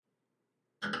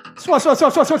Sunday.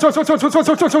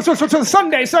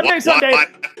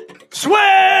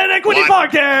 Sweat Equity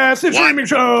Podcast, the streaming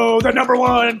show, the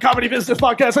 #1 comedy business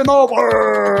podcast in the world.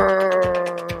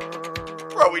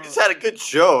 Bro, we just had a good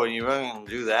show, and you want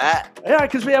to do that? Yeah,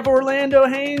 because we have Orlando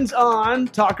Haynes on,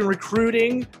 talking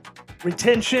recruiting,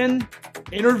 retention,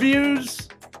 interviews,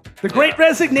 the Great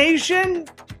Resignation,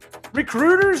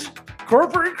 recruiters,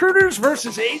 corporate recruiters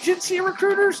versus agency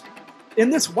recruiters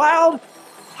in this wild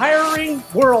hiring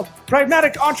world.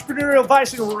 Pragmatic entrepreneurial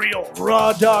advice and real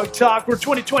raw dog talk. We're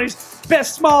 2020's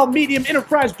best small, medium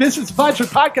enterprise business advisory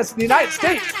podcast in the United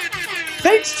States.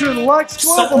 Thanks to Lux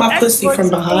Global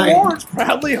Excellence Awards,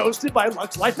 proudly hosted by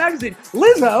Lux Life Magazine.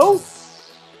 Lizzo.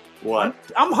 What?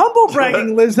 I'm humble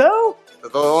bragging, Lizzo.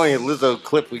 The only Lizzo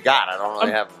clip we got. I don't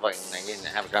really have a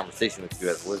conversation with you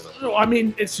as Lizzo. I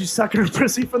mean, it's you sucking her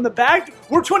pussy from the back.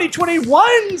 We're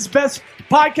 2021's best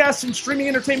podcast and streaming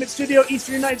entertainment studio,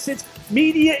 Eastern United States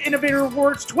Media Innovator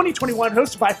Awards 2021,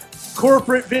 hosted by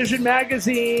Corporate Vision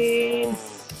Magazine.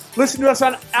 Listen to us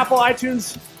on Apple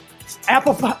iTunes,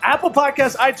 Apple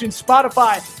Podcasts, iTunes,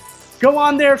 Spotify. Go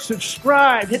on there,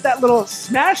 subscribe, hit that little,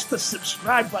 smash the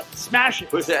subscribe button, smash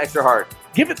it. Push it extra hard.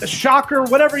 Give it the shocker,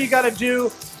 whatever you got to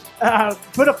do.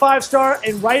 Put a 5-star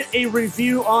and write a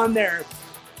review on there.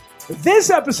 This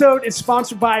episode is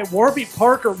sponsored by Warby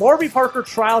Parker.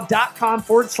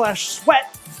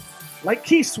 WarbyParkerTrial.com/sweat. Like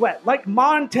Keith Sweat, like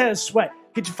Montez Sweat.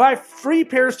 Get you 5 free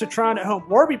pairs to try on at home.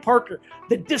 Warby Parker,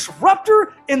 the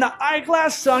disruptor in the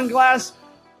eyeglass, sunglass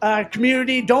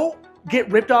community. Don't get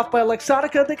ripped off by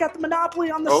Luxottica. They got the monopoly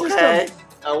on the system. Okay,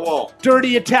 I won't.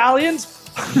 Dirty Italians.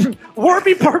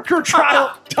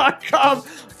 WarbyParkerTrial.com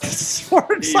You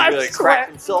really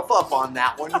cracked himself up on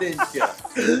that one, didn't you?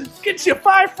 Get you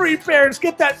 5 free pairs.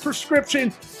 Get that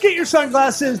prescription. Get your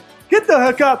sunglasses. Get the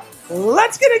hookup.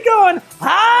 Let's get it going.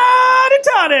 Hot and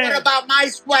toddy. What about my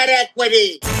sweat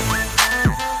equity?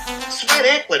 Sweat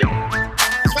equity.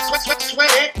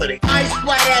 Sweat equity. My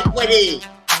sweat equity.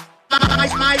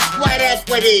 My sweat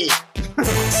equity.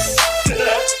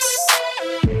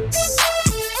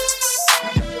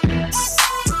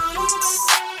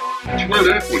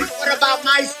 What about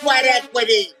my sweat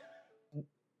equity?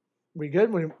 We good?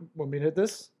 Want me to hit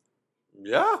this?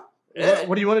 Yeah.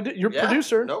 What do you want to do? You're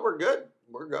producer. No, we're good.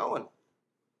 We're going.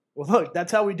 Well, look,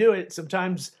 that's how we do it.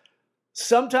 Sometimes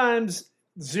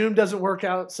Zoom doesn't work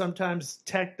out. Sometimes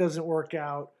tech doesn't work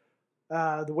out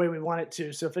the way we want it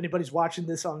to. So if anybody's watching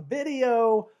this on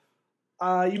video,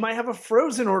 you might have a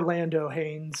frozen Orlando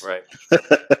Haynes, Right.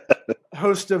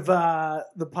 host of the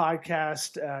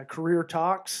podcast Career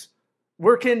Talks.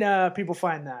 Where can people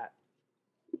find that?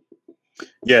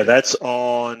 Yeah, that's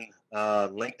on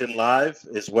LinkedIn Live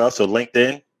as well. So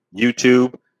LinkedIn,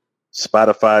 YouTube,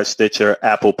 Spotify, Stitcher,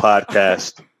 Apple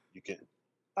Podcast. You can.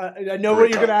 I know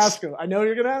what you're going to ask him. How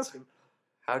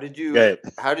did you get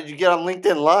on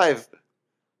LinkedIn Live?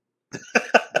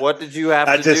 What did you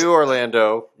have to do,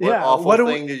 Orlando? What awful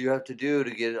thing did you have to do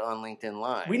to get on LinkedIn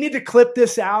Live? We need to clip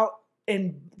this out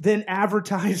and then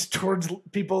advertise towards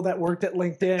people that worked at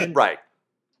LinkedIn. Right.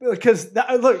 Because,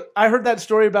 look, I heard that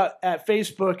story about at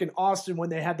Facebook in Austin when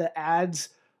they had the ads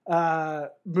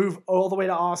move all the way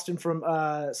to Austin from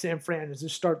San Fran and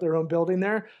just start their own building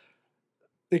there.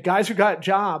 The guys who got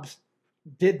jobs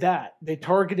did that. They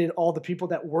targeted all the people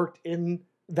that worked in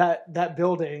that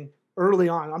building early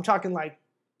on. I'm talking like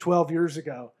 12 years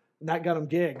ago, and that got them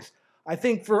gigs. I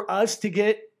think for us to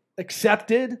get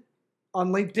accepted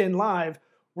on LinkedIn Live,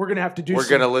 we're going to have to do We're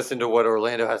going to listen to what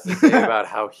Orlando has to say about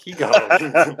how he got on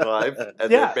LinkedIn Live,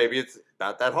 and then maybe it's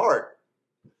not that hard.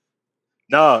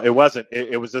 No, it wasn't.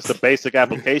 It was just a basic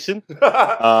application. We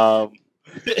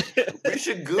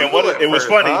should Google it was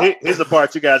funny. Huh? Here's the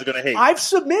part you guys are going to hate. I've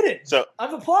submitted. So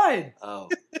I've applied. Oh.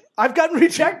 I've gotten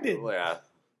rejected. Yeah.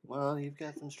 Well, you've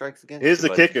got some strikes against here's you.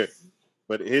 the kicker.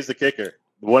 But here's the kicker.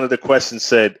 One of the questions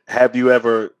said, have you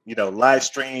ever, live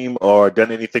stream or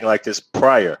done anything like this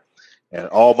prior? And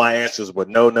all my answers were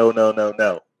no.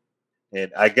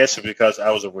 And I guess it's because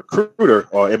I was a recruiter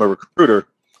or am a recruiter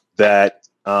that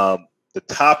the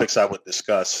topics I would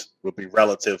discuss would be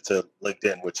relative to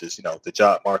LinkedIn, which is, the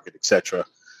job market, etc.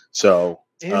 So,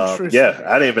 I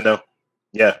didn't even know.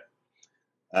 Yeah.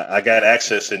 I got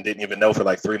access and didn't even know for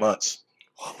like 3 months.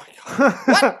 Oh, my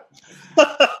God.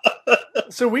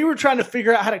 So we were trying to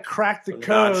figure out how to crack the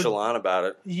code nonchalant about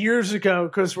it years ago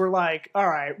because we're like, all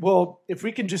right, well, if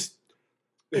we can just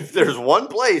if there's one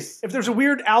place, if there's a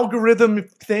weird algorithm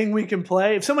thing we can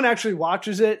play, if someone actually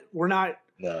watches it, we're not.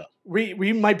 No.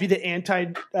 We might be the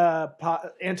anti-business,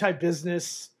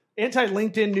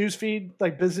 anti-LinkedIn newsfeed,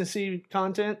 like businessy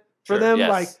content for them. Yes.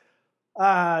 Like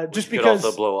just because could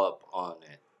also blow up on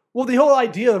it. Well, the whole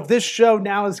idea of this show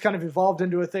now has kind of evolved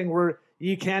into a thing where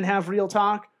you can have real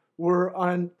talk. Where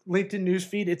on LinkedIn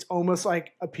newsfeed, it's almost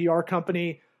like a PR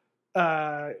company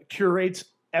curates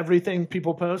everything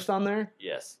people post on there.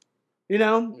 Yes. You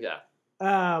know? Yeah.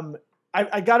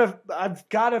 I've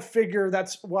got to figure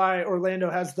that's why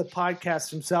Orlando has the podcast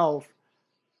himself.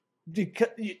 Because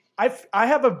I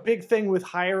have a big thing with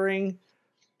hiring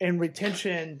and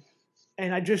retention,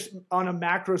 and I just on a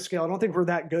macro scale, I don't think we're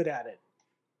that good at it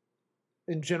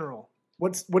in general.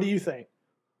 What do you think?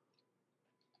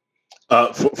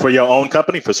 For your own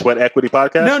company, for Sweat Equity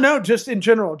Podcast? No, just in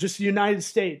general, just the United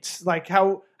States, like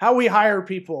how we hire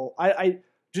people. I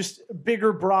just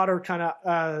bigger, broader kind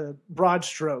of broad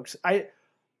strokes.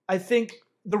 I think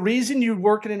the reason you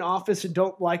work in an office and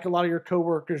don't like a lot of your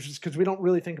coworkers is because we don't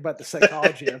really think about the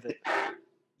psychology of it.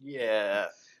 Yeah.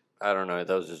 I don't know.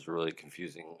 That was just a really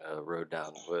confusing road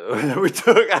down we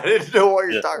took. I didn't know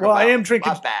what you're talking about. Well, I am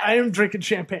drinking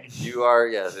champagne. You are,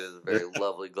 yes. It is a very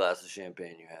lovely glass of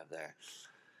champagne you have there.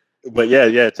 But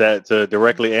yeah. To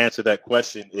directly answer that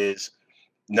question is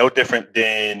no different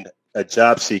than a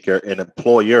job seeker. An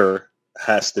employer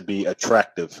has to be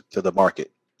attractive to the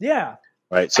market. Yeah.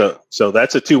 Right. So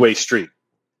that's a two-way street.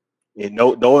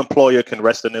 No employer can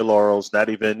rest on their laurels, not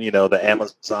even, the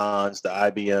Amazons, the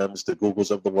IBMs, the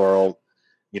Googles of the world,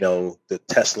 the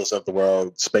Teslas of the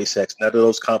world, SpaceX. None of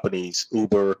those companies,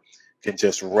 Uber, can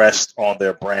just rest on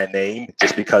their brand name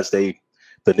just because the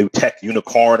new tech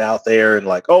unicorn out there and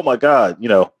like, oh my God,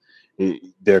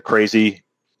 they're crazy.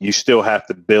 You still have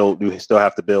to build an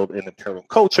internal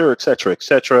culture, et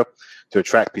cetera, to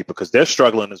attract people because they're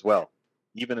struggling as well.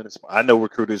 I know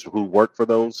recruiters who work for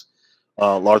those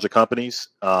larger companies,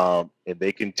 and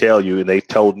they can tell you, and they've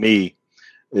told me,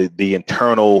 the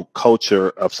internal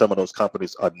culture of some of those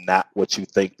companies are not what you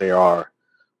think they are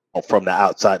from the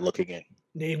outside looking in.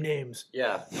 Name names.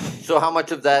 Yeah. So how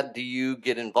much of that do you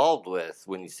get involved with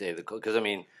when you say because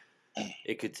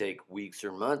it could take weeks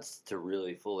or months to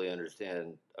really fully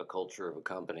understand a culture of a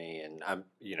company, and I'm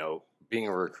being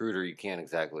a recruiter, you can't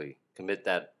exactly commit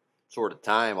that sort of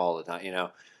time all the time.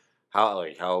 How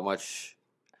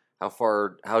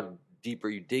deep are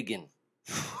you digging?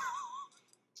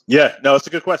 Yeah, no, it's a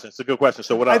good question. So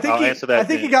I'll answer that. I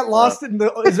think he got lost in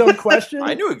his own question.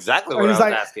 I knew exactly what I was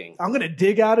asking. I'm going to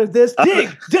dig out of this.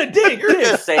 Dig. You're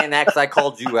just saying that because I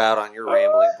called you out on your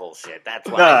rambling bullshit. That's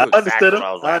why I knew exactly what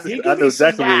I was asking. I knew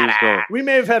exactly where he was going. We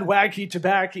may have had wacky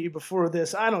tobacco before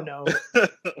this. I don't know.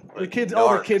 All the kids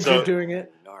are doing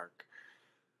it.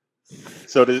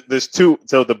 So there's two.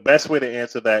 So the best way to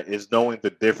answer that is knowing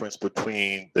the difference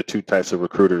between the two types of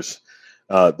recruiters.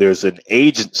 There's an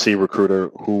agency recruiter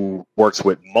who works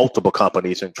with multiple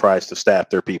companies and tries to staff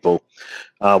their people,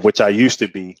 which I used to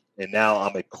be, and now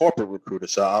I'm a corporate recruiter.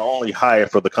 So I only hire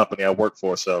for the company I work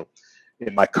for. So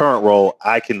in my current role,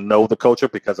 I can know the culture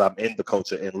because I'm in the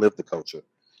culture and live the culture.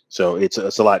 So it's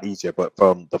a lot easier. But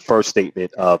from the first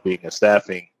statement of being a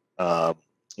staffing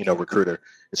recruiter,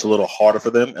 it's a little harder for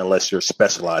them unless you're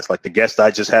specialized. Like the guest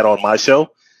I just had on my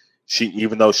show,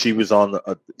 even though she was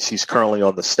she's currently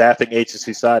on the staffing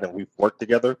agency side and we've worked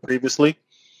together previously,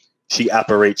 she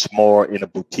operates more in a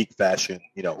boutique fashion,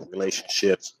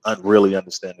 relationships, really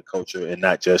understand the culture and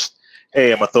not just,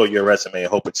 hey, I'm gonna throw you a resume and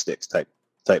hope it sticks type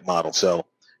model. So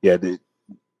yeah,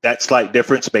 that slight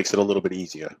difference makes it a little bit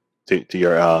easier to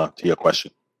your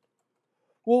question.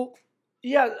 Well,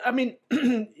 yeah, I mean,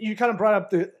 you kind of brought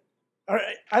up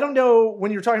I don't know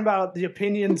when you're talking about the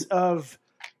opinions of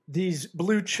these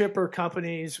blue chipper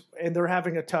companies and they're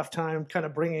having a tough time kind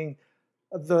of bringing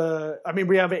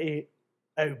we have a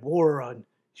war on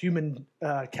human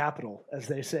capital, as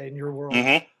they say in your world.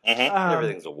 Mm-hmm, mm-hmm.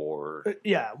 Everything's a war.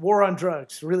 Yeah. War on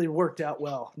drugs really worked out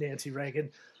well, Nancy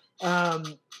Reagan.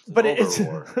 But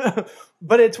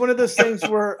it's one of those things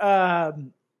where,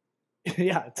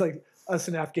 it's like us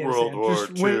in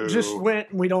Afghanistan. Just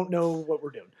went and we don't know what we're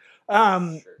doing.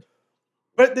 Sure.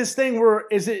 But this thing where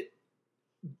is it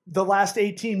the last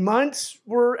 18 months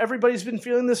where everybody's been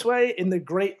feeling this way in the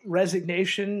Great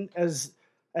Resignation as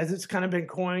it's kind of been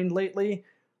coined lately,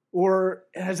 or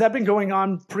has that been going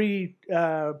on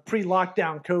pre-lockdown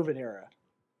COVID era?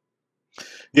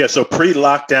 Yeah, so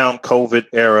pre-lockdown COVID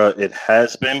era, it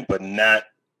has been, but not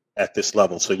at this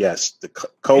level. So yes, the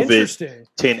COVID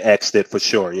 10x'd it for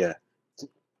sure. Yeah,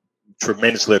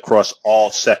 tremendously across all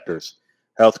sectors.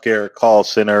 Healthcare, call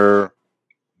center,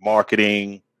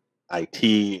 marketing, IT,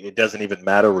 it doesn't even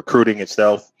matter. Recruiting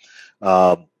itself,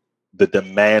 the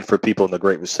demand for people in the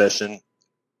Great Recession,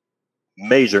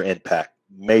 major impact.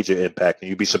 And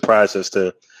you'd be surprised as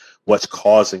to what's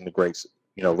causing the Great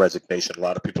resignation. A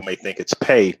lot of people may think it's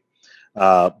pay,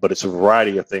 but it's a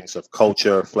variety of things of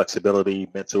culture, flexibility,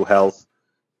 mental health,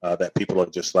 that people are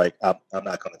just like, I'm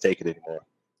not going to take it anymore.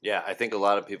 Yeah, I think a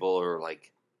lot of people are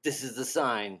like, this is the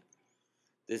sign.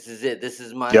 This is it. This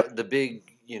is the big,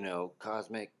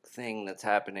 cosmic thing that's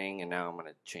happening, and now I'm going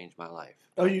to change my life.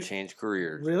 You change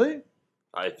careers? Really?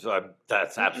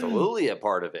 That's absolutely a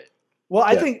part of it. Well,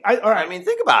 I think all right. I mean,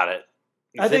 think about it.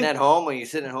 You're sitting at home. When you're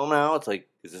sitting at home now, it's like,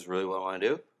 is this really what I want to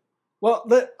do? Well,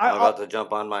 I'm about to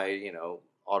jump on my,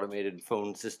 automated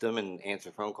phone system and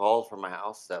answer phone calls from my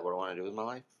house. Is that what I want to do with my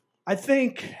life? I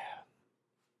think.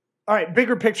 All right,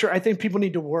 bigger picture. I think people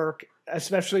need to work,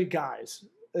 especially guys,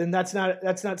 and that's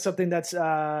not something that's.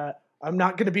 I'm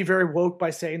not going to be very woke by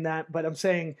saying that, but I'm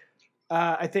saying,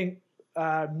 I think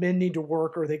men need to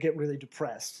work or they get really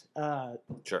depressed.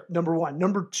 Sure. Number one.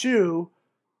 Number two,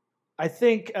 I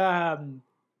think a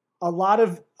lot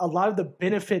of the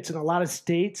benefits in a lot of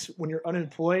states when you're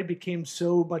unemployed became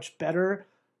so much better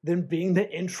than being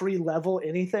the entry level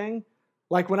anything.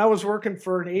 Like when I was working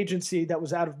for an agency that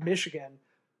was out of Michigan,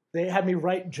 they had me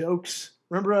write jokes.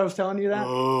 Remember I was telling you that?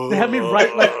 They had me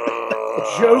write like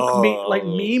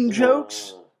meme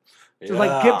jokes to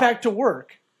like get back to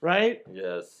work, right?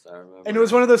 Yes, I remember. And it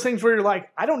was one of those things where you're like,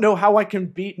 I don't know how I can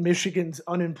beat Michigan's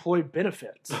unemployed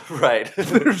benefits. Right.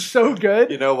 They're so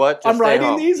good. You know what? I'm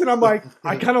writing these and I'm like,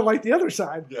 I kind of like the other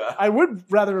side. Yeah. I would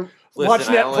rather watch Netflix.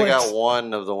 I only got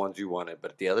one of the ones you wanted,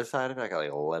 but the other side of it, I got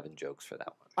like 11 jokes for that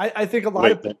one. I think a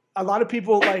lot of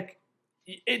people like,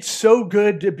 it's so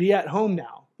good to be at home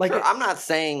now. Like, sure, I'm not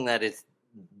saying that it's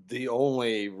the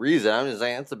only reason. I'm just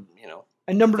saying it's a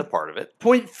part of it.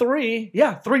 Point 3,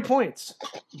 3 points,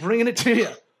 bringing it to you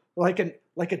like a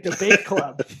debate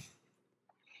club.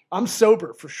 I'm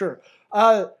sober for sure.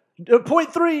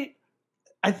 Point 3,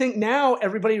 I think now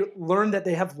everybody learned that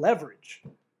they have leverage.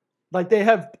 Like they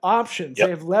have options. Yep.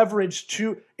 They have leverage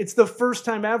to. It's the first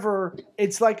time ever.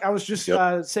 It's like I was just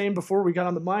saying before we got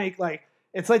on the mic. Like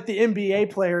it's like the NBA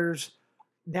players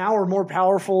now are more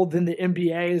powerful than the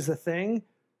NBA is a thing.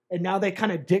 And now they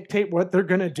kind of dictate what they're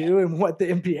going to do and what the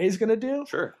NBA is going to do.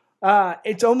 Sure.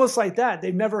 It's almost like that.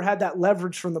 They've never had that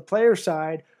leverage from the player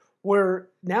side where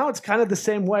now it's kind of the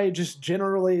same way, just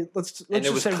generally, let's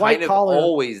just say white collar.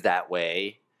 Always that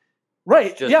way.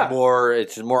 Right.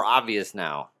 It's just more obvious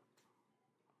now.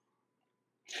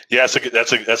 Yeah,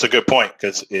 that's a good point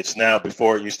because it's now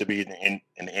before it used to be in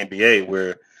the NBA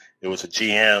where it was a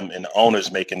GM and the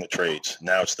owners making the trades.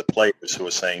 Now it's the players who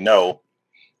are saying no,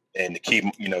 and the key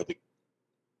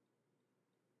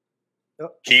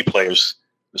players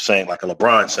are saying like a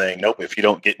LeBron saying nope. If you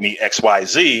don't get me X, Y,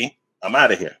 Z, I'm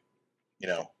out of here.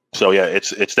 So yeah,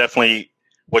 it's definitely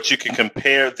what you can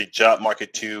compare the job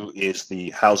market to is the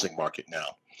housing market now.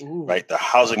 Ooh. Right? The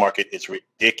housing market is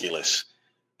ridiculous.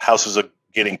 Houses are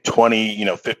getting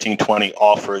 15, 20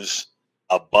 offers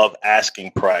above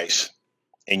asking price,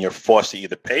 and you're forced to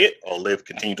either pay it or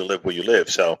continue to live where you live.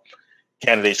 So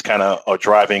candidates kind of are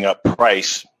driving up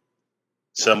price.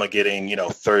 Some are getting,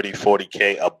 30,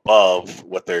 40K above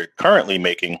what they're currently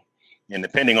making. And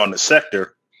depending on the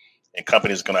sector, and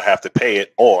companies are going to have to pay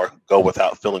it or go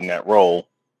without filling that role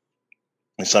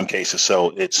in some cases.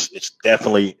 So it's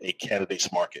definitely a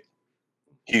candidate's market.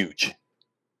 Huge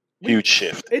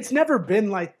shift. It's never been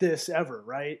like this ever,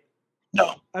 right?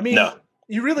 No. I mean,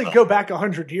 you really go back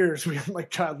 100 years. We had like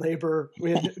child labor.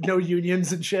 We had no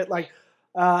unions and shit. Like,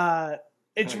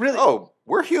 it's really. Oh,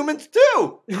 we're humans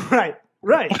too. Right.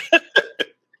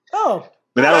 Oh.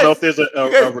 But I don't know if there's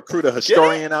a recruiter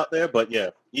historian out there, but yeah,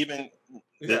 even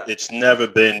it's never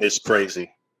been this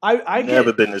crazy.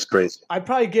 Been this crazy. I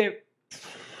probably get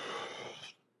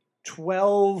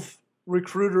 12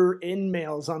 recruiter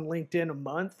in-mails on LinkedIn a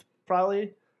month,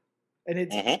 probably. And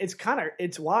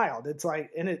it's wild. It's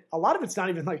like, a lot of it's not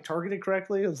even like targeted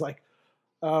correctly. It was like,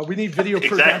 we need video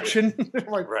production.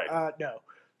 Like, right. No.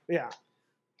 Yeah.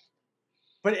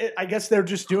 But I guess they're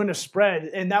just doing a spread,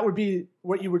 and that would be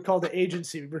what you would call the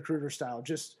agency recruiter style.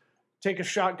 Just take a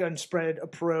shotgun spread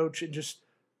approach and just,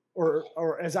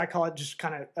 or as I call it, just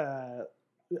kind of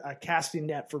a casting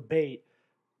net for bait,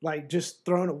 like just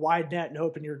throwing a wide net and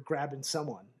hoping you're grabbing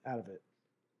someone out of it.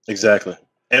 Exactly.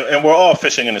 And we're all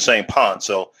fishing in the same pond.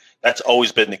 So that's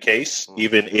always been the case.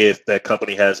 Even if that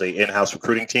company has a in-house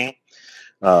recruiting team,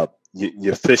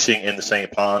 you're fishing in the same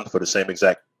pond for the same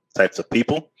exact types of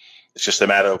people. It's just a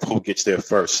matter of who gets there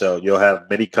first. So you'll have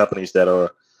many companies who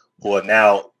are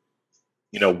now,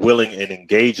 willing and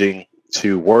engaging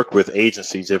to work with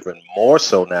agencies even more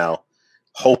so now,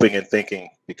 hoping and thinking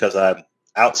because I'm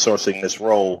outsourcing this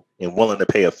role and willing to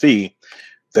pay a fee,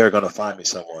 they're going to find me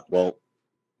someone. Well,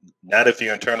 not if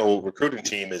your internal recruiting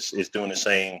team is doing the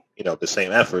same, the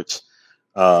same efforts.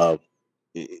 Again,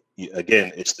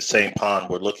 it's the same pond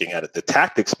we're looking at it. The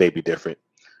tactics may be different,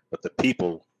 but the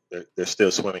people they're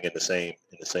still swimming in the same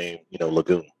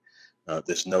lagoon.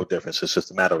 There's no difference. It's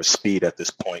just a matter of speed at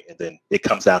this point, and then it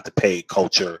comes down to pay,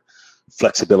 culture,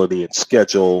 flexibility, and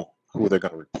schedule, who they're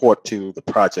going to report to, the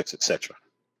projects, etc.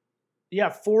 Yeah,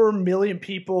 4 million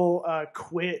people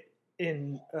quit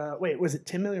in. Wait, was it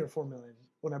 10 million or 4 million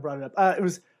when I brought it up? It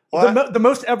was the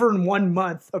most ever in 1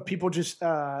 month of people just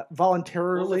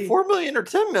voluntarily. Was it 4 million or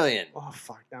 10 million? Oh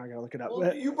fuck! Now I gotta look it up.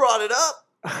 Well, you brought it up.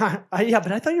 Yeah,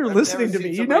 but I thought you were listening to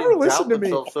me. You Somebody never listened to doubt me.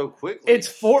 themselves so quickly. It's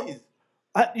 4. Jeez.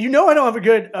 I don't have a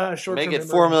good short. Make it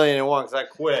 4 million and one because I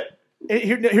quit.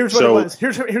 Here's what it was.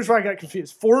 Here's where I got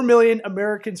confused. 4 million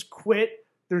Americans quit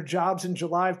their jobs in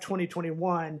July of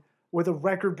 2021, with a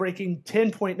record-breaking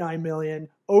 10.9 million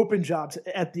open jobs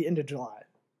at the end of July.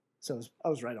 So I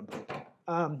was right on point.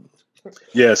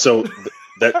 Yeah. So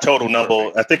that total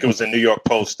number, I think it was the New York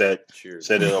Post that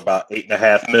said there were about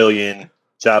 8.5 million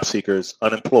job seekers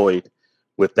unemployed,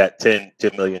 with that 10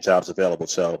 million jobs available.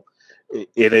 So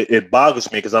it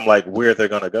boggles me because I'm like, where they're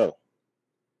going to go?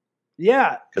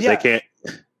 Yeah, because they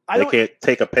can't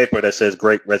take a paper that says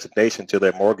Great Resignation to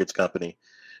their mortgage company,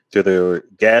 to their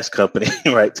gas company,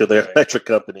 right, to their electric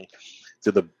company,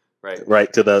 to the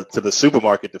to the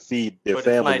supermarket to feed their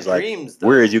families. Like, dreams,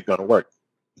 where are you going to work?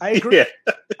 I agree. Yeah.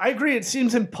 I agree. It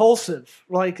seems impulsive.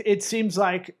 Like it seems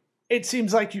like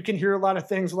you can hear a lot of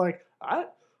things like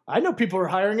I know people are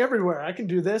hiring everywhere. I can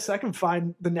do this. I can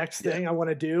find the next thing I want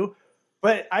to do.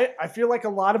 But I feel like a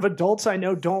lot of adults I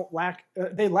know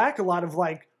they lack a lot of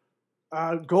like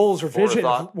goals or vision.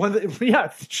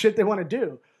 Shit they want to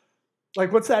do.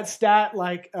 Like what's that stat?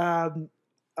 Like 60%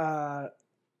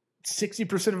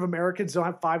 of Americans don't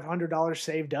have $500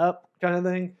 saved up, kind of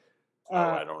thing.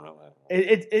 I don't know that.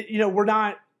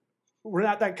 We're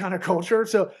not that kind of culture.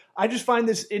 So I just find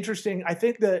this interesting. I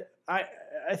think that I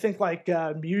think like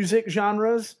music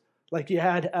genres, like you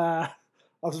had.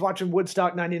 I was watching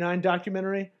Woodstock '99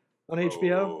 documentary on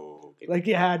HBO. Okay. Like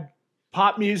you had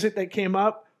pop music that came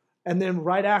up, and then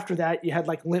right after that, you had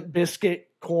like Limp Bizkit,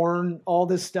 Korn, all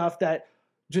this stuff that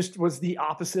just was the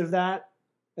opposite of that.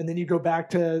 And then you go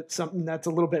back to something that's a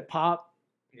little bit pop.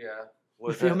 Yeah.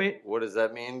 You feel me? What does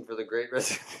that mean for the Great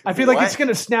Resignation? I feel like it's going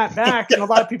to snap back, and a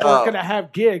lot of people are going to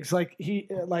have gigs. Like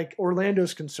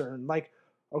Orlando's concerned. Like,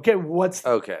 okay, what's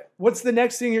the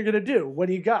next thing you're going to do? What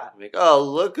do you got? Like, oh,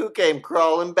 look who came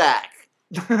crawling back.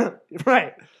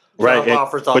 Right. Right.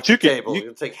 Offers off the table.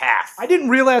 You'll take half. I didn't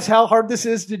realize how hard this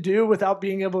is to do without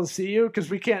being able to see you,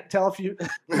 because we can't tell if you're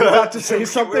about to say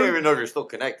something. We don't even know if you're still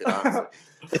connected,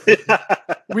 honestly.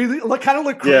 We kind of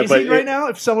look crazy right now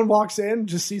if someone walks in,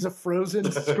 just sees a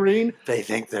frozen screen. They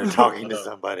think they're talking to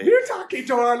somebody. You're talking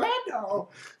to Orlando.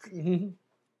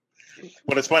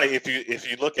 Well, it's funny if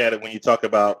you look at it when you talk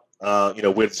about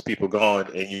where's people going,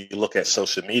 and you look at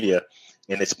social media,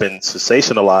 and it's been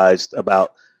sensationalized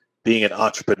about being an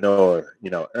entrepreneur,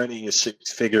 earning your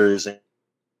six figures in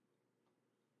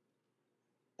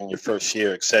your first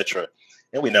year, etc.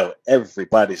 And we know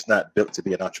everybody's not built to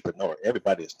be an entrepreneur.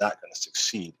 Everybody is not going to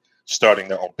succeed starting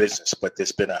their own business, but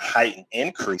there's been a heightened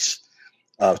increase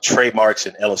of trademarks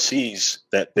and LLCs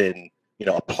that been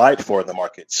applied for in the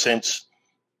market since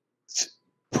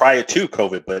prior to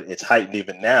COVID, but it's heightened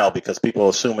even now because people are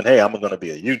assuming, hey, I'm going to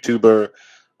be a YouTuber.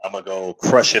 I'm going to go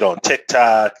crush it on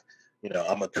TikTok.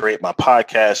 I'm going to create my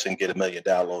podcast and get 1 million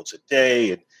downloads a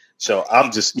day. And so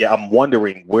I'm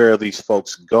wondering where are these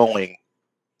folks going?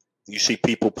 You see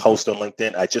people post on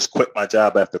LinkedIn, I just quit my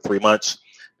job after 3 months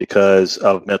because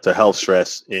of mental health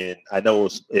stress. And I know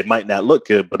it might not look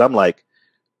good, but I'm like,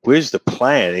 where's the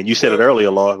plan? And you said it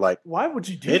earlier, Laura, like, why would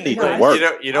you do that? Need to work.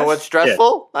 You know what's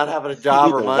stressful? Not having a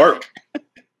job or money. Work.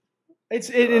 It's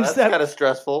that kind of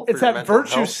stressful. It's that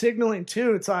virtue signaling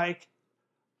too. It's like,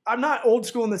 I'm not old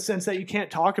school in the sense that you can't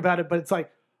talk about it, but it's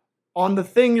like on the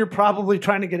thing you're probably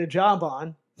trying to get a job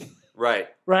on. Right.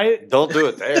 Right. Don't do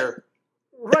it there.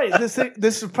 Right. This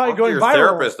is probably going viral. Talk to your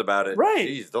therapist about it. Right.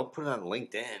 Jeez, don't put it on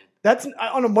LinkedIn. That's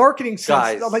on a marketing sense.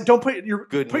 Guys, I'm like, don't put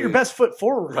your best foot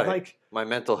forward. Right. Like, my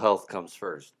mental health comes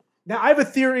first. Now, I have a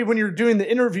theory when you're doing the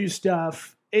interview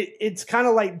stuff, it's kind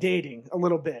of like dating a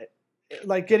little bit,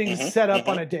 like getting set up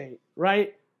on a date,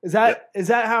 right? Is that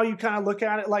how you kind of look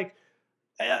at it? Like,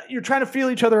 you're trying to feel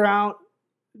each other out.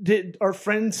 Did our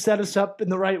friends set us up in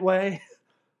the right way?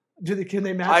 Can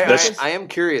they match? I am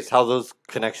curious how those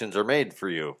connections are made for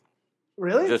you.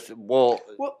 Really?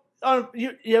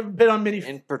 You haven't been on many.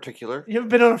 In particular, you haven't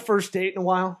been on a first date in a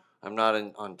while. I'm not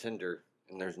on Tinder,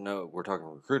 and we're talking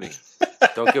recruiting.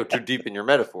 Don't go too deep in your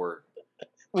metaphor.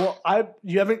 Well,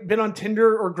 you haven't been on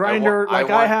Tinder or Grindr I like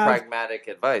I want have. pragmatic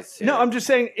advice. No, here. I'm just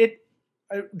saying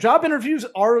job interviews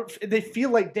they feel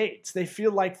like dates. They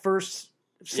feel like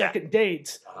second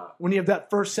dates. When you have that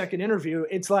second interview,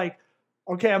 it's like,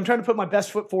 okay, I'm trying to put my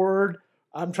best foot forward.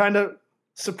 I'm trying to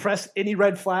suppress any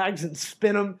red flags and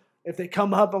spin them. If they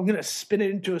come up, I'm going to spin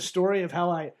it into a story of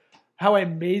how I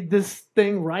made this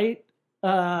thing right.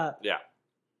 I'm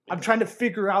trying to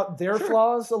figure out their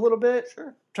flaws a little bit.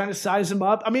 Sure. Trying to size them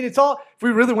up. I mean, it's all, if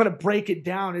we really want to break it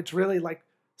down, it's really like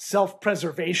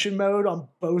self-preservation mode on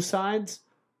both sides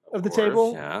of the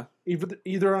table. Yeah.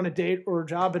 Either on a date or a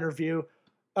job interview,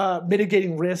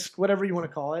 mitigating risk, whatever you want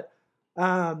to call it.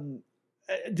 So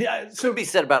could be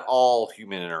said about all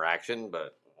human interaction,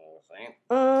 but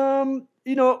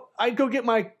I go get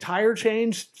my tire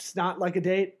changed. It's not like a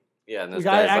date. Yeah, and this the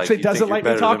guy guy's actually "You doesn't think like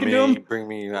you're me better than talking to him. Bring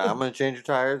me. I'm going to change your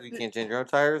tires. You can't change your own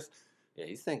tires. Yeah,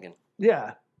 he's thinking.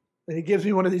 Yeah, and he gives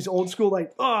me one of these old school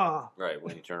like, right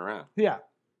when you turn around. Yeah.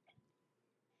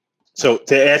 So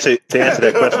to answer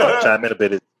that question, I'll chime in a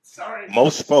bit.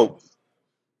 Most folks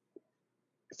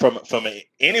from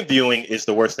interviewing is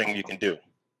the worst thing you can do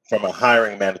from a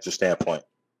hiring manager standpoint,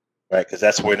 right? Because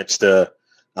that's when it's I'm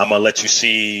gonna let you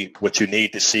see what you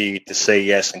need to see to say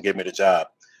yes and give me the job.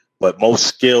 But most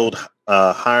skilled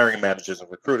hiring managers and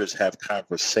recruiters have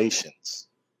conversations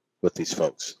with these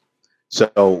folks.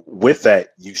 So with that,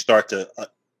 you start to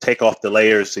take off the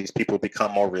layers. These people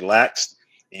become more relaxed,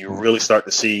 and you really start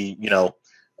to see,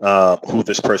 who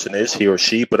this person is, he or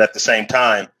she. But at the same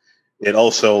time,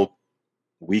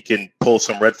 we can pull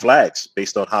some red flags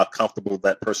based on how comfortable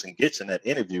that person gets in that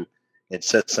interview and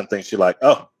set some things you're like,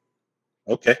 oh,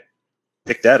 okay,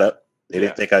 pick that up. They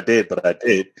didn't think I did, but I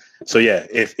did. So yeah,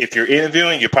 if you're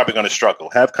interviewing, you're probably going to struggle.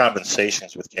 Have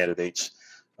conversations with candidates.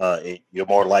 You're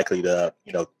more likely to,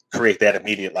 create that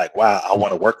immediate like, wow, I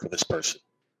want to work for this person.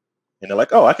 And they're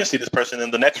like, oh, I can see this person in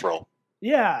the next role.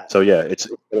 Yeah. So yeah, it's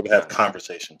better to have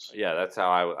conversations. Yeah, that's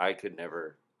how I could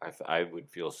never. I would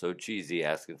feel so cheesy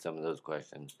asking some of those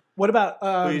questions. What about?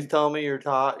 Please tell me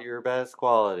your best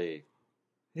quality.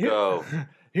 Go.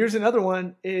 Here's another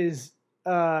one: is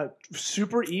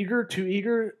super eager, too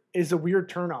eager is a weird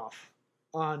turnoff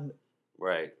on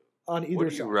right on either what are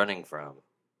side. You running from?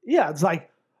 Yeah, it's like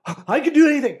I could do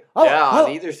anything. On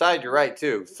either side, you're right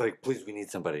too. It's like, please, we need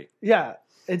somebody. Yeah.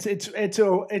 It's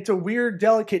a weird,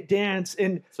 delicate dance,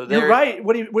 and so you're right.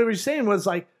 What he was saying was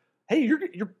like, hey, you're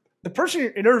the person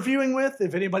you're interviewing with.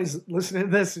 If anybody's listening to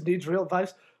this and needs real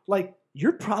advice, like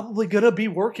you're probably gonna be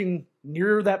working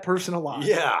near that person a lot.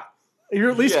 Yeah, you're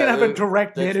at least gonna have a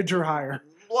direct manager hire.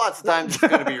 Lots of times it's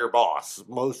gonna be your boss.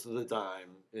 Most of the time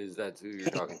that's who you're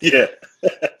talking to. Yeah.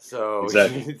 So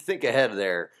exactly. Think ahead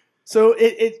there. So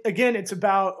it's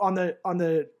about on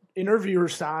the interviewer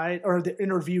side or the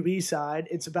interviewee side,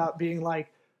 it's about being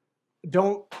like,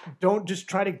 don't just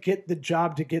try to get the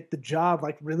job,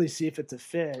 like really see if it's a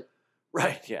fit.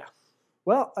 Right. Yeah.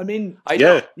 Well, I mean,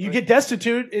 you get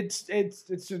destitute. It's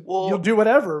you'll do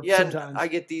whatever. Yeah. Sometimes I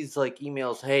get these like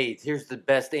emails. Hey, here's the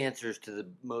best answers to the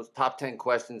most top 10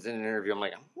 questions in an interview. I'm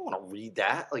like, I don't want to read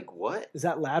that. Like, what is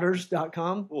that?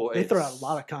 Ladders.com. Well, they throw out a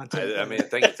lot of content. I mean, I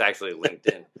think it's actually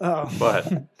LinkedIn.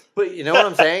 Oh, but you know what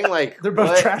I'm saying? Like, they're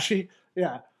both trashy.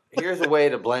 Yeah. Here's a way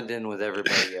to blend in with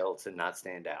everybody else and not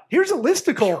stand out. Here's a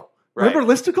listicle. Right.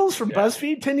 Remember listicles from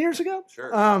BuzzFeed 10 years ago?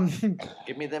 Sure.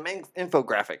 Give me them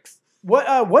infographics.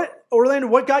 What Orlando?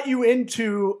 What got you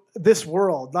into this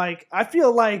world? Like, I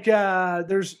feel like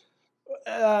there's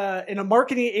in a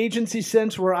marketing agency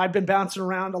sense where I've been bouncing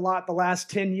around a lot the last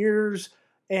 10 years,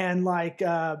 and like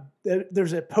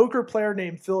there's a poker player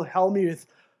named Phil Hellmuth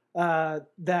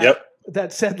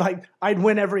that said like I'd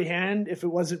win every hand if it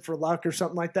wasn't for luck or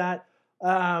something like that.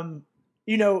 I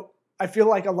feel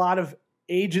like a lot of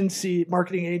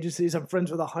marketing agencies. I'm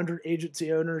friends with 100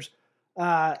 agency owners.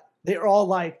 They're all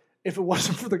like, if it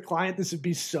wasn't for the client, this would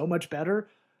be so much better.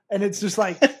 And it's just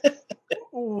like,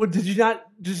 did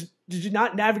you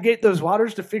not navigate those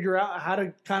waters to figure out how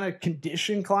to kind of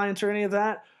condition clients or any of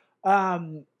that?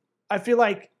 I feel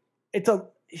like it's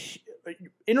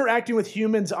interacting with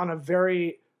humans on a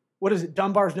very, what is it?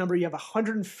 Dunbar's number. You have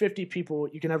 150 people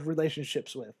you can have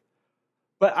relationships with.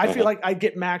 But I feel like I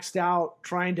get maxed out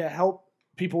trying to help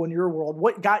people in your world.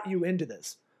 What got you into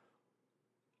this?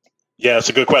 Yeah, it's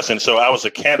a good question. So I was a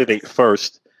candidate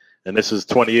first, and this is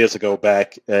 20 years ago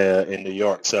back in New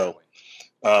York. So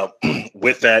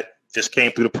with that, just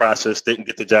came through the process, didn't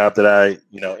get the job that I,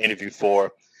 interviewed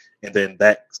for. And then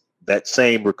that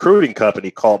same recruiting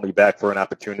company called me back for an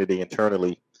opportunity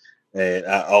internally. And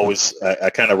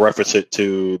I kind of reference it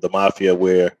to the mafia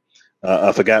where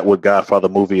I forgot what Godfather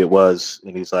movie it was,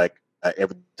 and he's like,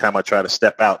 every time I try to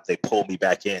step out, they pull me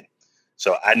back in.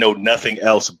 So I know nothing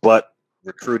else but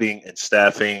recruiting and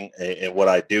staffing and what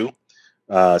I do.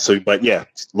 But yeah,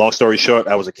 long story short,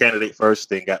 I was a candidate first,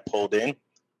 then got pulled in,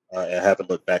 and I haven't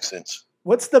looked back since.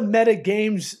 What's the meta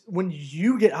games when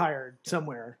you get hired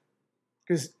somewhere?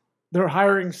 Because they're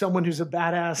hiring someone who's a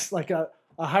badass, like a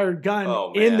hired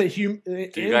gun in the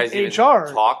Do you guys even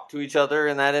HR. talk to each other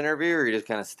in that interview, or you just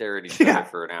kind of stare at each other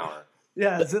for an hour?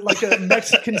 Yeah, is it like a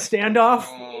Mexican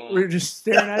standoff where you're just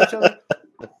staring at each other?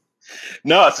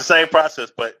 No, it's the same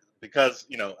process, but because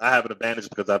I have an advantage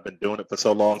because I've been doing it for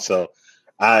so long. So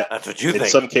That's what you think. In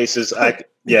some cases, I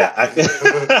know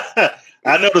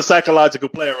the psychological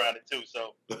play around it too.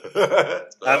 So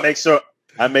I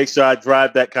make sure I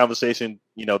drive that conversation,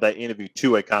 that interview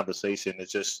to a conversation.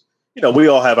 It's just, we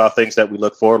all have our things that we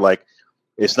look for. Like,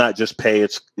 it's not just pay,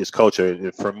 it's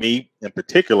culture. For me in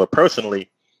particular, personally,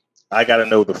 I got to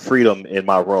know the freedom in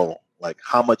my role. Like,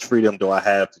 how much freedom do I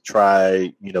have to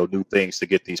try, new things to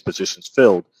get these positions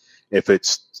filled? If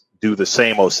it's do the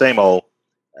same old,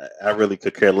 I really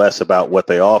could care less about what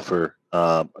they offer.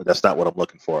 That's not what I'm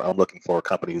looking for. I'm looking for a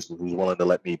company who's willing to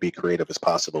let me be creative as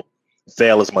possible,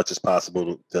 fail as much as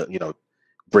possible to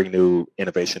bring new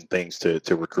innovation things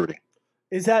to recruiting.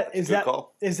 Is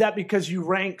that because you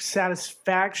rank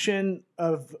satisfaction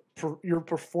of your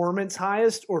performance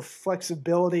highest, or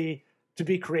flexibility to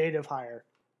be creative higher?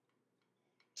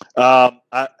 My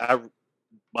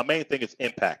main thing is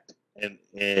impact,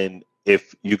 and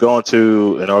if you go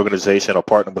into an organization or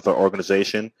partner with an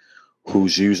organization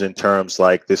who's using terms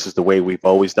like "this is the way we've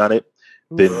always done it,"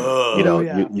 then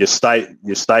you're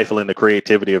stifling the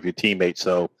creativity of your teammates.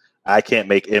 So I can't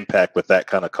make impact with that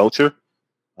kind of culture.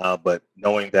 But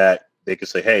knowing that they can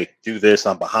say, "Hey, do this.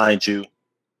 I'm behind you.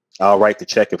 I'll write the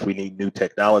check if we need new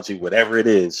technology, whatever it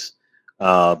is."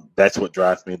 That's what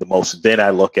drives me the most. Then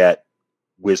I look at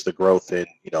where's the growth in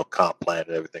comp plan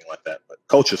and everything like that. But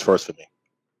culture's first for me.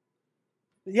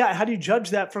 Yeah, how do you judge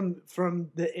that from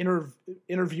the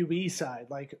interviewee side?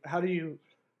 Like, how can you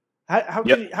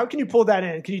pull that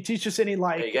in? Can you teach us any You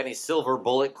got any silver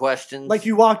bullet questions? like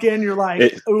you walk in, you're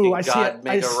like, "Ooh, I see God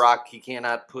make a rock he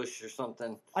cannot push," or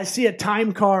something. I see a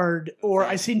time card, or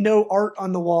I see no art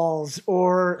on the walls,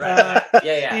 or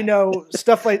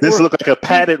stuff like this. Look like a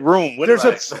padded room.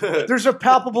 There's a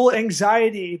palpable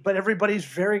anxiety, but everybody's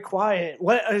very quiet.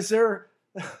 What is there?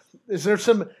 Is there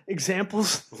some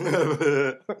examples?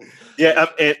 Yeah,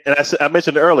 and I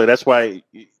mentioned earlier. That's why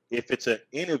if it's an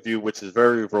interview, which is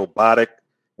very robotic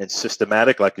and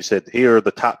systematic, like you said, here are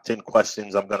the top 10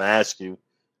 questions I'm going to ask you.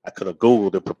 I could have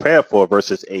Googled and prepared for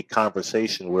versus a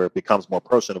conversation where it becomes more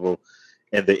personable,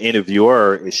 and the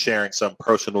interviewer is sharing some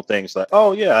personal things like,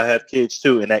 "Oh yeah, I have kids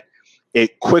too," and that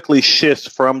it quickly shifts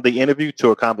from the interview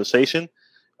to a conversation.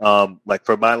 Like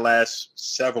for my last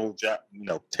several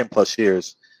 10 plus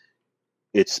years,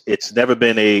 it's never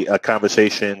been a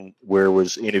conversation where it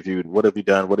was interviewed. What have you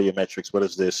done? What are your metrics? What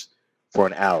is this for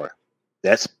an hour?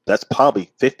 That's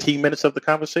probably 15 minutes of the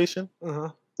conversation. Uh-huh.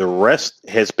 The rest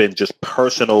has been just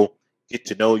personal, get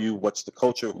to know you. What's the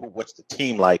culture? What's the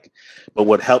team like? But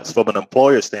what helps from an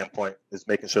employer standpoint is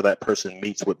making sure that person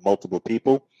meets with multiple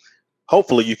people.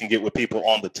 Hopefully you can get with people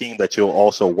on the team that you'll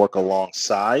also work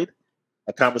alongside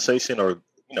a conversation, or,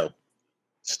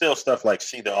 still stuff like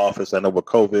see the office. I know with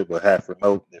COVID, we're half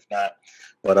remote, if not,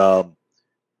 but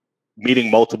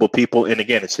meeting multiple people. And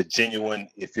again, it's a genuine,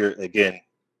 if you're, again,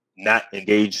 not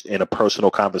engaged in a personal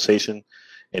conversation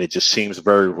and it just seems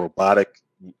very robotic,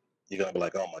 you're going to be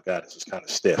like, "Oh my God, this is kind of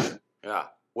stiff." Yeah.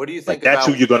 What do you think that's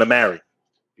who you're going to marry.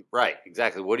 Right.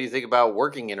 Exactly. What do you think about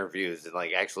working interviews and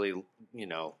actually,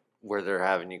 where they're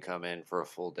having you come in for a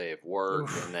full day of work?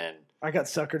 Oof. And then I got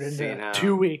suckered into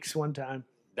 2 weeks one time.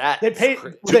 They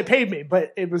paid me,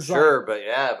 but it was sure, but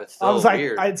still I was like,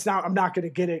 weird. I'm not going to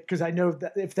get it because I know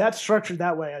that if that's structured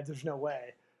that way, there's no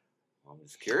way. I'm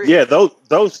just curious. Yeah,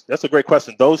 those that's a great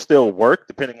question. Those still work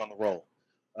depending on the role.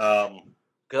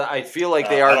 Because I feel like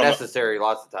they are necessary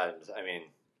lots of times. I mean,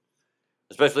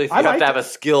 especially if you have to have a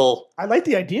skill. I like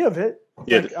the idea of it.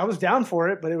 Yeah. I was down for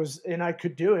it, but I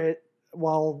could do it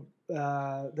while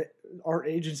the art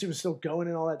agency was still going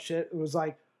and all that shit. It was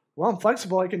like, well, I'm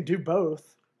flexible. I can do both.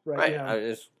 Right.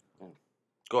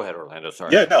 Go ahead, Orlando.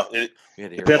 Sorry. Yeah, no. It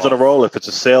depends on the role. If it's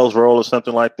a sales role or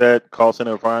something like that, call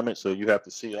center environment, so you have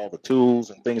to see all the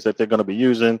tools and things that they're going to be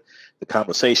using, the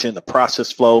conversation, the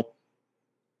process flow.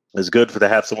 It's good to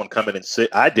have someone come in and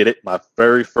sit. I did it. My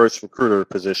very first recruiter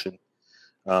position,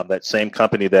 that same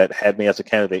company that had me as a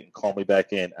candidate and called me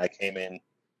back in, I came in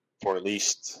for at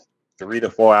least 3 to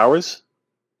 4 hours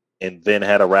and then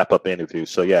had a wrap-up interview.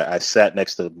 So yeah, I sat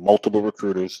next to multiple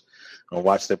recruiters and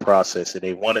watched their process, and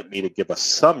they wanted me to give a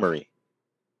summary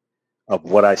of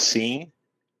what I seen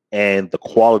and the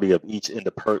quality of each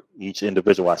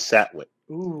individual I sat with.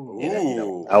 Ooh,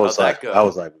 Ooh, I was how'd that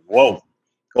like, go? whoa.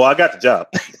 Well, I got the job.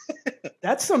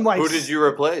 that's some like Who did you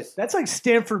replace? That's like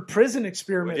Stanford prison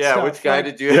experiment. Yeah, stuff. which guy Like,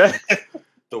 did you? Yeah.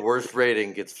 The worst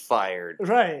rating gets fired.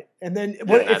 Right, and then And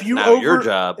what if that's you now your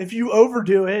job. if you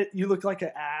overdo it, you look like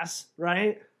an ass,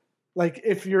 right? Like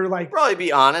if you're like, Probably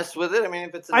be honest with it. I mean,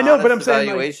 if it's an I know, but honest I'm saying,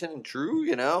 like- evaluation and true,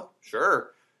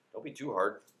 sure. Don't be too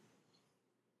hard.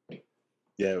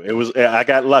 Yeah, it was. I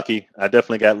got lucky. I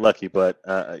definitely got lucky. But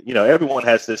everyone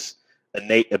has this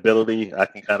innate ability. I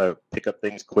can kind of pick up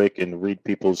things quick and read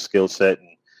people's skill set and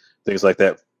things like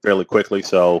that fairly quickly.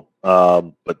 So,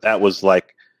 but that was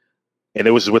like, and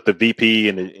it was with the VP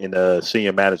and the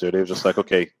senior manager. They were just like,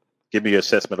 okay, give me your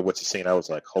assessment of what you've seen. I was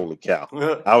like, holy cow!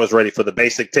 I was ready for the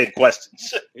basic 10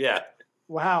 questions. Yeah.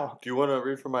 wow, Do you want to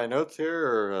read from my notes here,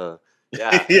 or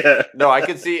yeah? Yeah. No, I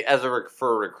could see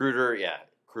for a recruiter, yeah,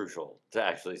 crucial to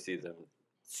actually see them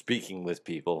speaking with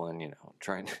people and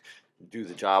trying to do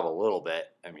the job a little bit.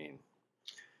 I mean,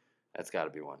 that's got to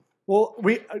be one. Well,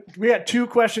 we got 2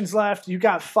 questions left. You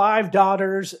got 5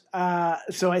 daughters,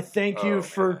 so I thank you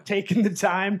for taking the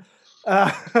time.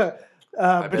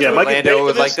 I bet yeah, Orlando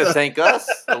would like this to thank us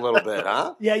a little bit,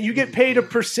 huh? Yeah, you get paid a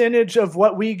percentage of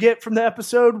what we get from the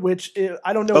episode, which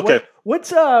I don't know. Okay.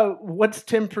 What's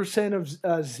 10%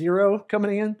 of 0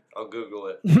 coming in? I'll Google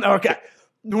it. Okay,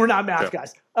 we're not math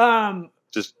guys.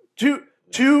 Just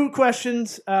two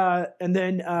questions, and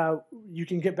then you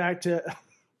can get back to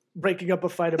breaking up a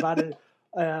fight about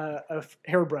a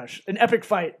hairbrush, an epic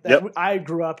fight that I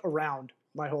grew up around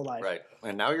my whole life. Right,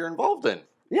 and now you're involved in.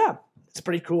 Yeah, it's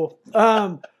pretty cool.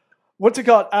 What's it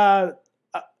called?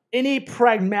 Any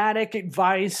pragmatic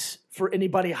advice for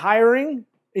anybody hiring?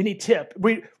 Any tip?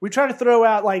 We try to throw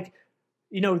out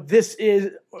this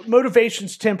is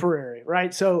motivation's temporary,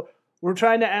 right? So we're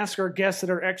trying to ask our guests that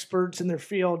are experts in their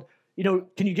field,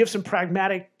 can you give some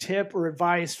pragmatic tip or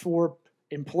advice for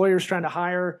employers trying to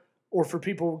hire or for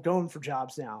people going for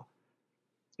jobs now?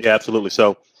 Yeah, absolutely.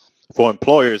 So for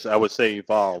employers, I would say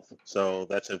evolve. So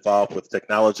that's evolve with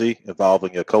technology, evolve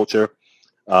in your culture,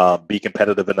 be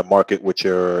competitive in the market with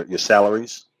your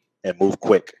salaries, and move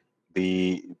quick.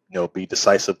 Be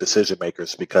decisive decision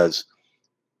makers, because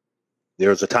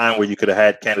there's a time where you could have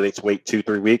had candidates wait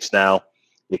 2-3 weeks. Now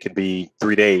it can be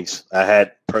 3 days. I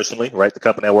had personally, the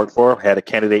company I worked for had a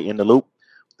candidate in the loop.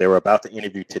 They were about to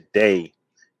interview today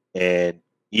and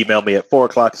emailed me at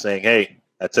 4:00 saying, hey,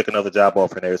 I took another job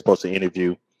offer and they were supposed to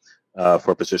interview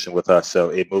for a position with us.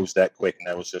 So it moves that quick, and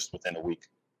that was just within a week.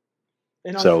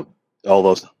 And so all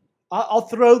those. I'll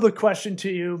throw the question to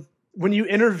you. When you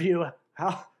interview,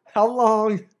 how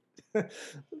long,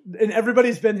 and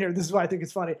everybody's been here, this is why I think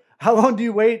it's funny, how long do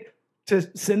you wait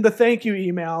to send the thank you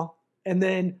email, and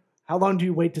then how long do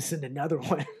you wait to send another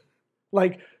one?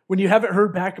 Like when you haven't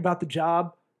heard back about the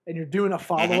job and you're doing a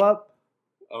follow-up.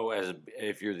 Oh,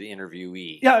 if you're the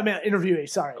interviewee. Yeah, I mean interviewee,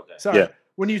 sorry. Okay. Sorry. Yeah.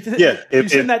 When you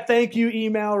if send that thank you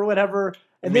email or whatever.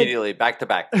 And Immediately, back to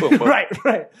back. then, Boom, boom. right.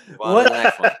 On to the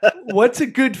next one. What's a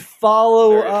good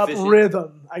follow-up Very efficient.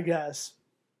 rhythm, I guess?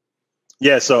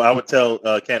 Yeah, so I would tell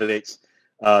candidates,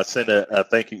 send a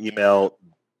thank you email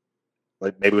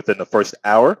maybe within the first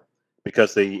hour,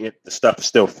 because the stuff is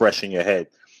still fresh in your head,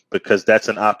 because that's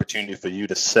an opportunity for you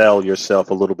to sell yourself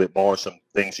a little bit more, some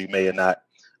things you may have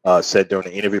not said during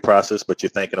the interview process, but you're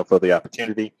thanking them for the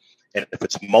opportunity. And if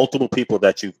it's multiple people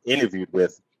that you've interviewed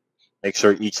with, make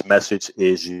sure each message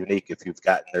is unique if you've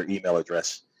gotten their email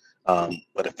address.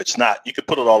 But if it's not, you could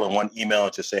put it all in one email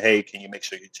and just say, hey, can you make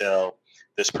sure you tell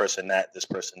this person that, this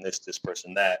person this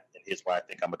person that, and here's why I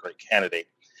think I'm a great candidate.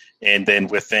 And then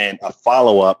within a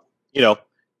follow-up,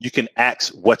 you can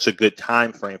ask, what's a good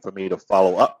time frame for me to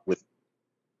follow up with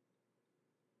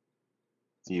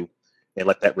you, and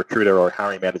let that recruiter or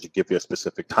hiring manager give you a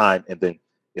specific time. And then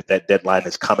if that deadline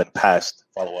is coming past,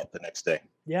 follow up the next day.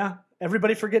 Yeah,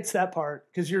 everybody forgets that part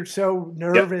because you're so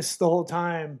nervous the whole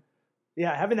time.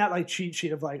 Yeah, having that cheat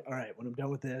sheet of all right, when I'm done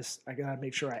with this, I gotta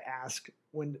make sure I ask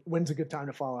when's a good time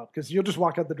to follow up, because you'll just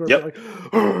walk out the door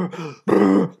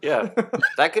and Yeah,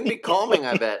 that can be calming.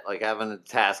 I bet, having a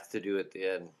task to do at the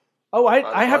end. Oh,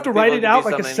 I have to write it out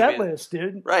like a something set list,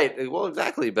 dude. Right. Well,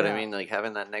 exactly. But Yeah. I mean,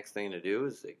 having that next thing to do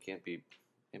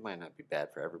it might not be bad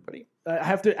for everybody. I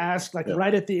have to ask,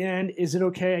 right at the end, is it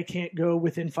okay I can't go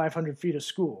within 500 feet of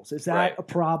schools? Is that Right. a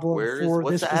problem for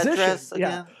what's this the position? address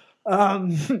again?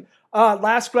 Yeah.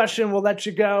 Last question. We'll let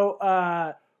you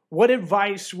go. What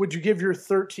advice would you give your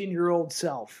 13-year-old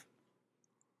self?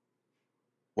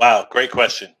 Wow, great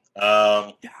question.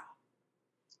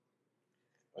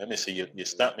 Let me see. You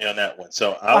stumped me on that one.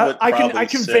 So I would I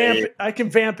can say, vamp. I can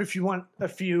vamp if you want a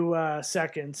few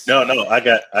seconds. No, I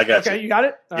got Okay, you. you got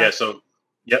it. Yeah. So,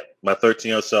 yep, my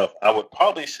 13-year-old self. I would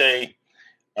probably say,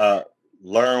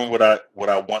 learn what I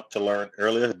want to learn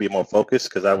earlier to be more focused,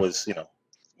 because I was,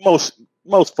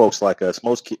 most folks like us,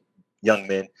 young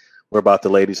men, we're about the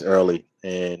ladies early,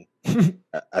 and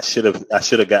I should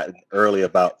have gotten early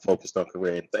about focused on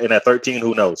career. And at 13,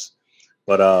 who knows?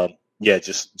 But yeah,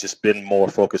 just been more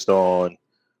focused on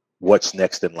what's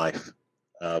next in life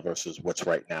versus what's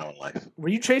right now in life. Were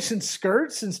you chasing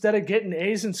skirts instead of getting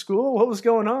A's in school? What was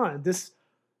going on?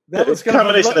 That was a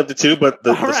combination of the two, but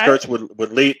the right. skirts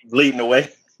would leading the way.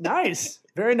 Nice,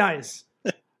 very nice.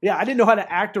 Yeah, I didn't know how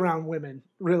to act around women,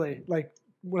 really. Like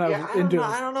when I was into it.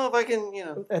 I don't know if I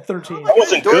can, At 13. I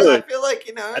wasn't good. I feel like,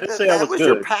 I didn't say I was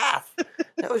your good. path.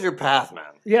 That was your path, man.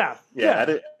 Yeah. Yeah, I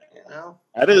didn't. You know?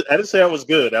 I didn't say I was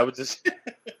good. I was just.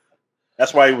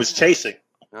 That's why he was chasing.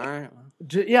 All right.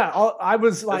 Yeah, I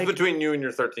was like. It's between you and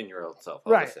your 13-year-old self.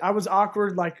 Right. Obviously. I was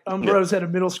awkward. Like Umbros at a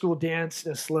middle school dance,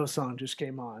 and a slow song just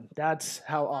came on. That's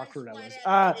how awkward I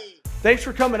was. Thanks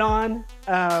for coming on.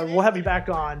 We'll have you back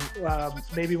on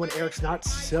maybe when Eric's not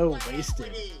so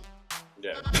wasted.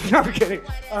 Yeah. No, I'm kidding.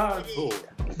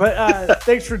 But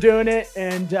thanks for doing it,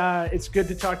 and it's good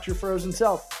to talk to your frozen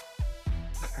self.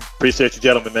 Appreciate you,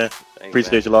 gentlemen, man. Thanks,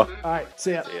 Appreciate man. you, Law. All right.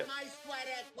 See ya. See ya.